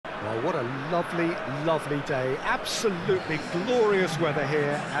What a lovely, lovely day. Absolutely glorious weather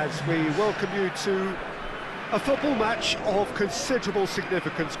here as we welcome you to a football match of considerable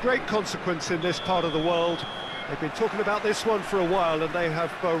significance, great consequence in this part of the world. They've been talking about this one for a while and they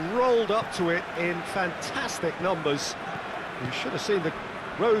have rolled up to it in fantastic numbers. You should have seen the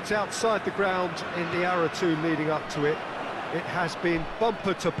roads outside the ground in the hour or two leading up to it. It has been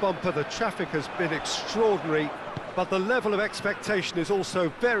bumper to bumper, the traffic has been extraordinary, but the level of expectation is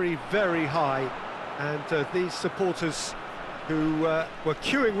also very, very high. And these supporters who were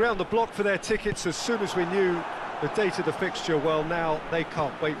queuing round the block for their tickets as soon as we knew the date of the fixture, well, now they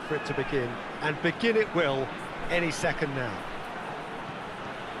can't wait for it to begin. And begin it will any second now.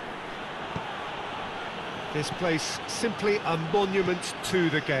 This place simply a monument to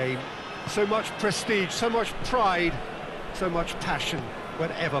the game. So much prestige, so much pride, so much passion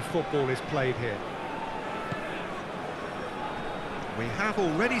whenever football is played here. We have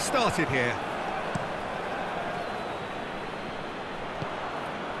already started here.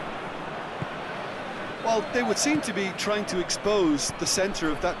 Well, they would seem to be trying to expose the centre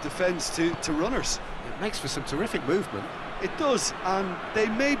of that defence to runners. It makes for some terrific movement. It does, and they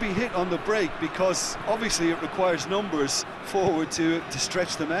may be hit on the break because obviously it requires numbers forward to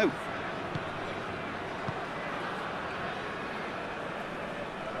stretch them out.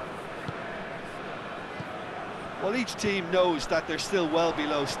 Well, each team knows that they're still well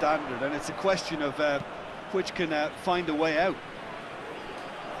below standard, and it's a question of which can find a way out.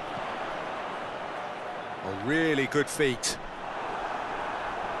 A really good feat.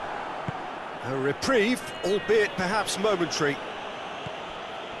 A reprieve, albeit perhaps momentary.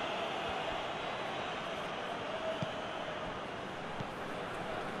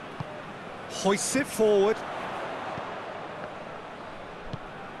 Hoists it forward.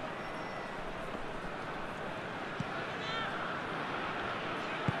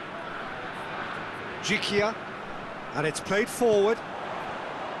 Jikia, and it's played forward.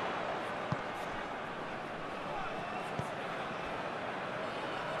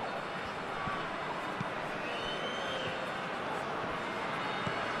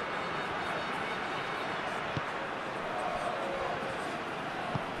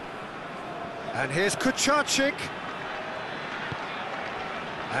 And here's Kucharczyk.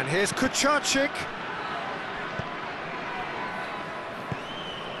 And here's Kucharczyk.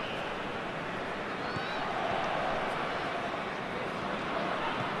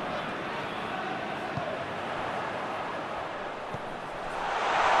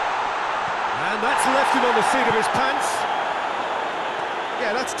 And that's left him on the seat of his pants.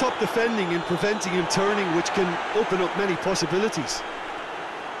 Yeah, that's top defending and preventing him turning, which can open up many possibilities.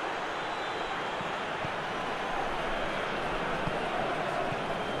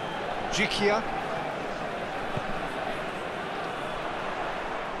 Jikia.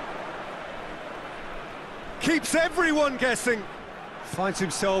 Keeps everyone guessing. Finds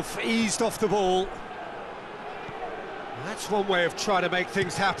himself eased off the ball. That's one way of trying to make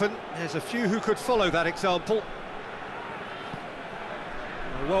things happen. There's a few who could follow that example.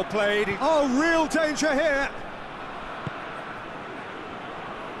 Well played. Oh, real danger here.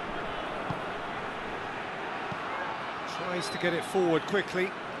 Tries to get it forward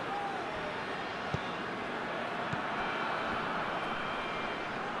quickly.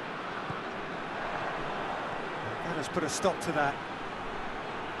 That has put a stop to that.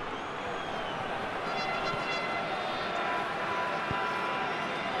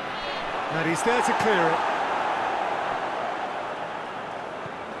 And he's there to clear it.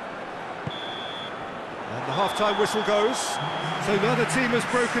 And the half-time whistle goes. So neither team has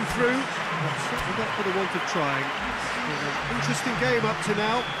broken through. But certainly not for the want of trying. It's been an interesting game up to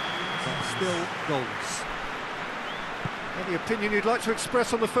now, but still goals. Any opinion you'd like to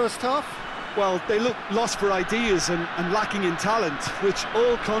express on the first half? Well, they look lost for ideas and lacking in talent, which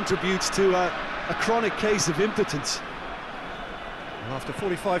all contributes to a chronic case of impotence. After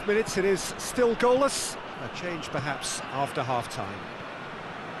 45 minutes, it is still goalless. A change perhaps after half-time.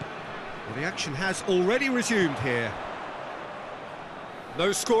 Well, the action has already resumed here.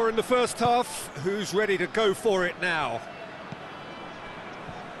 No score in the first half. Who's ready to go for it now?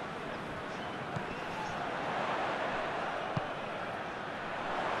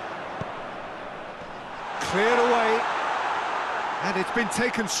 Cleared away. And it's been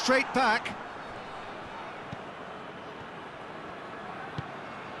taken straight back.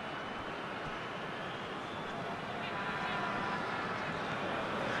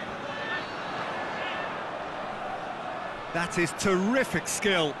 That is terrific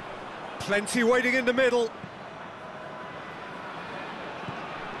skill. Plenty waiting in the middle.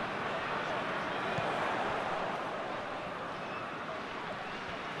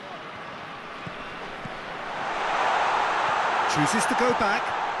 Chooses to go back.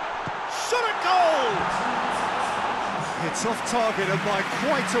 Shot at goal! It's off target and by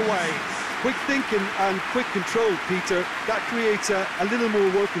quite a way. Quick thinking and quick control, Peter. That creates a little more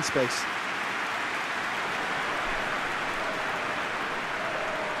working space.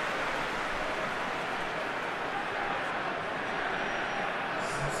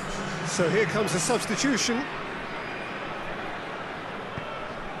 So here comes a substitution.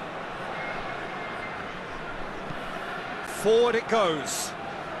 Forward it goes.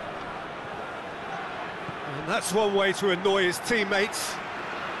 And that's one way to annoy his teammates.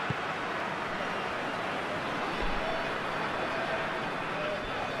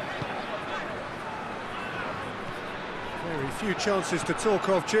 Very few chances to talk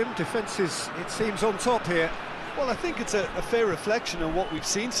of, Jim. Defence is, it seems, on top here. Well, I think it's a fair reflection on what we've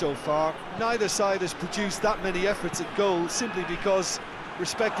seen so far. Neither side has produced that many efforts at goal simply because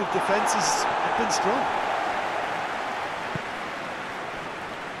respective defences have been strong.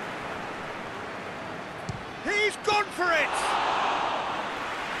 He's gone for it!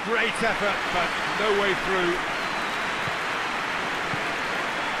 Great effort, but no way through.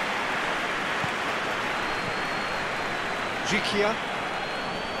 Jikia.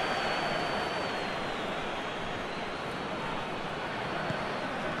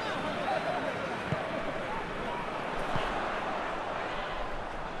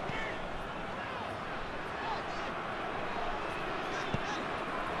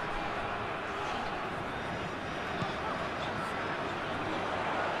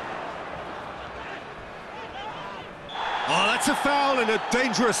 Oh, that's a foul in a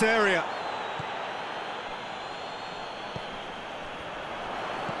dangerous area.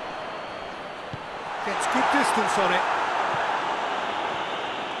 Gets good distance on it.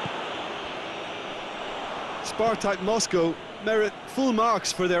 Spartak Moscow merit full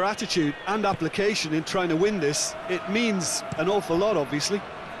marks for their attitude and application in trying to win this. It means an awful lot, obviously.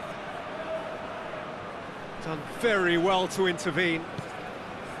 Done very well to intervene.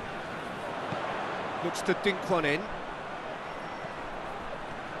 Looks to dink one in.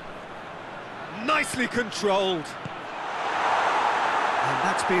 Nicely controlled. And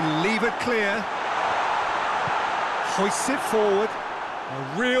that's been levered clear. Hoists it forward.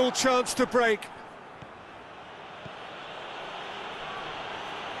 A real chance to break.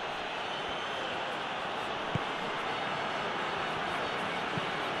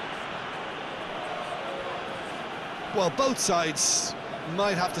 Well, both sides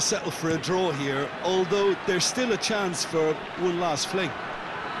might have to settle for a draw here, although there's still a chance for one last fling.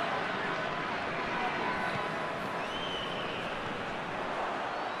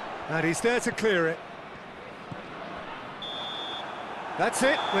 And he's there to clear it. That's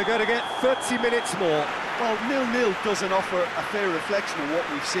it, we're going to get 30 minutes more. Well, 0-0 doesn't offer a fair reflection of what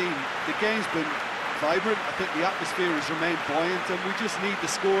we've seen. The game's been vibrant, I think the atmosphere has remained buoyant, and we just need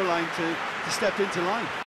the scoreline to step into line.